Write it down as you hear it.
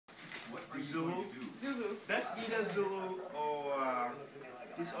Zulu. Zulu. That's either Zulu or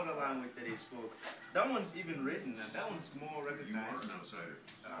this other language that they spoke. That one's even written, and that one's more recognized.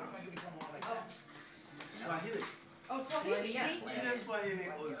 Swahili. Oh, Swahili, yes. Either Swahili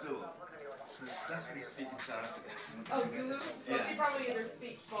or Zulu. That's what they speak in South Africa. Oh, Zulu? Yeah. So she probably either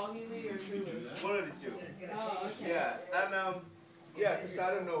speaks Swahili or Zulu. One of the two. Oh, okay. Yeah, and yeah, because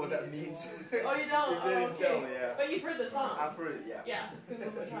I don't know what that means. Oh, you don't? They didn't okay. tell me, yeah. But you've heard the song? I've heard it, yeah. Yeah.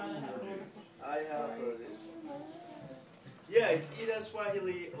 I have heard it. Yeah, it's either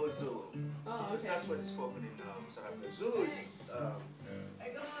Swahili or Zulu. Oh, okay. That's what is spoken in South Africa. Zulu is,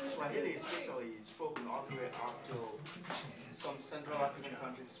 Swahili especially is spoken all the way up to some Central African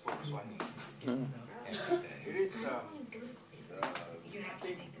countries spoke Swahili. It is,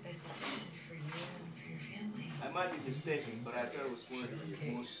 I might be mistaken, but I thought it was one of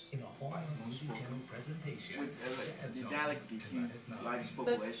the most spoken with the dialect, the largest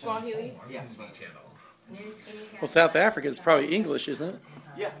population. The Swahili? Yeah. Well, South Africa is probably English, isn't it?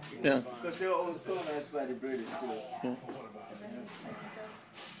 Yeah. Yeah. Because they were all colonized by the British too. Yeah.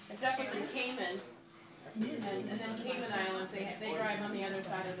 Jeff was in Cayman, and then Cayman Islands, they drive on the other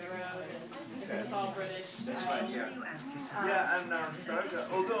side of the road, and it's all British. That's right, yeah. Yeah, and South Africa,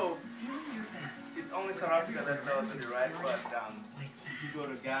 although it's only South Africa that does it right, but if you go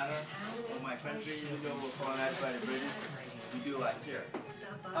to Ghana, or my country, even though we're colonized by the British, we do like here.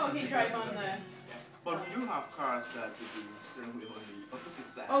 Oh, he drive on the... But we do have cars that with the steering wheel on the opposite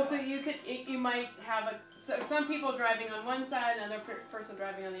side. Oh, so you might have so some people driving on one side, and another person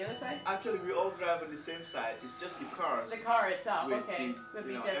driving on the other side? Actually, we all drive on the same side. It's just the cars. The car itself, with okay. Would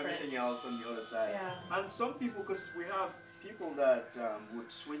be different. Everything else on the other side. Yeah. And some people, because we have people that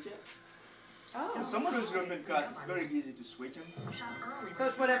would switch it. Oh. So some of those European cars, it's very easy to switch them. So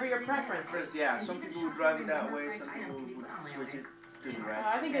it's whatever your preference. First, yeah, some people would drive it that way, some people would switch it to the right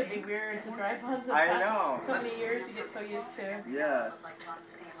I think it'd be weird to drive on the I know. So many years, you get so used to. Yeah.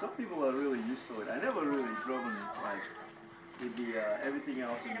 Some people are really used to it. I never really driven it, like, with the, everything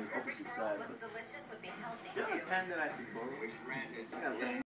else on the opposite side. But, yeah, the pen that I could borrow. Yeah,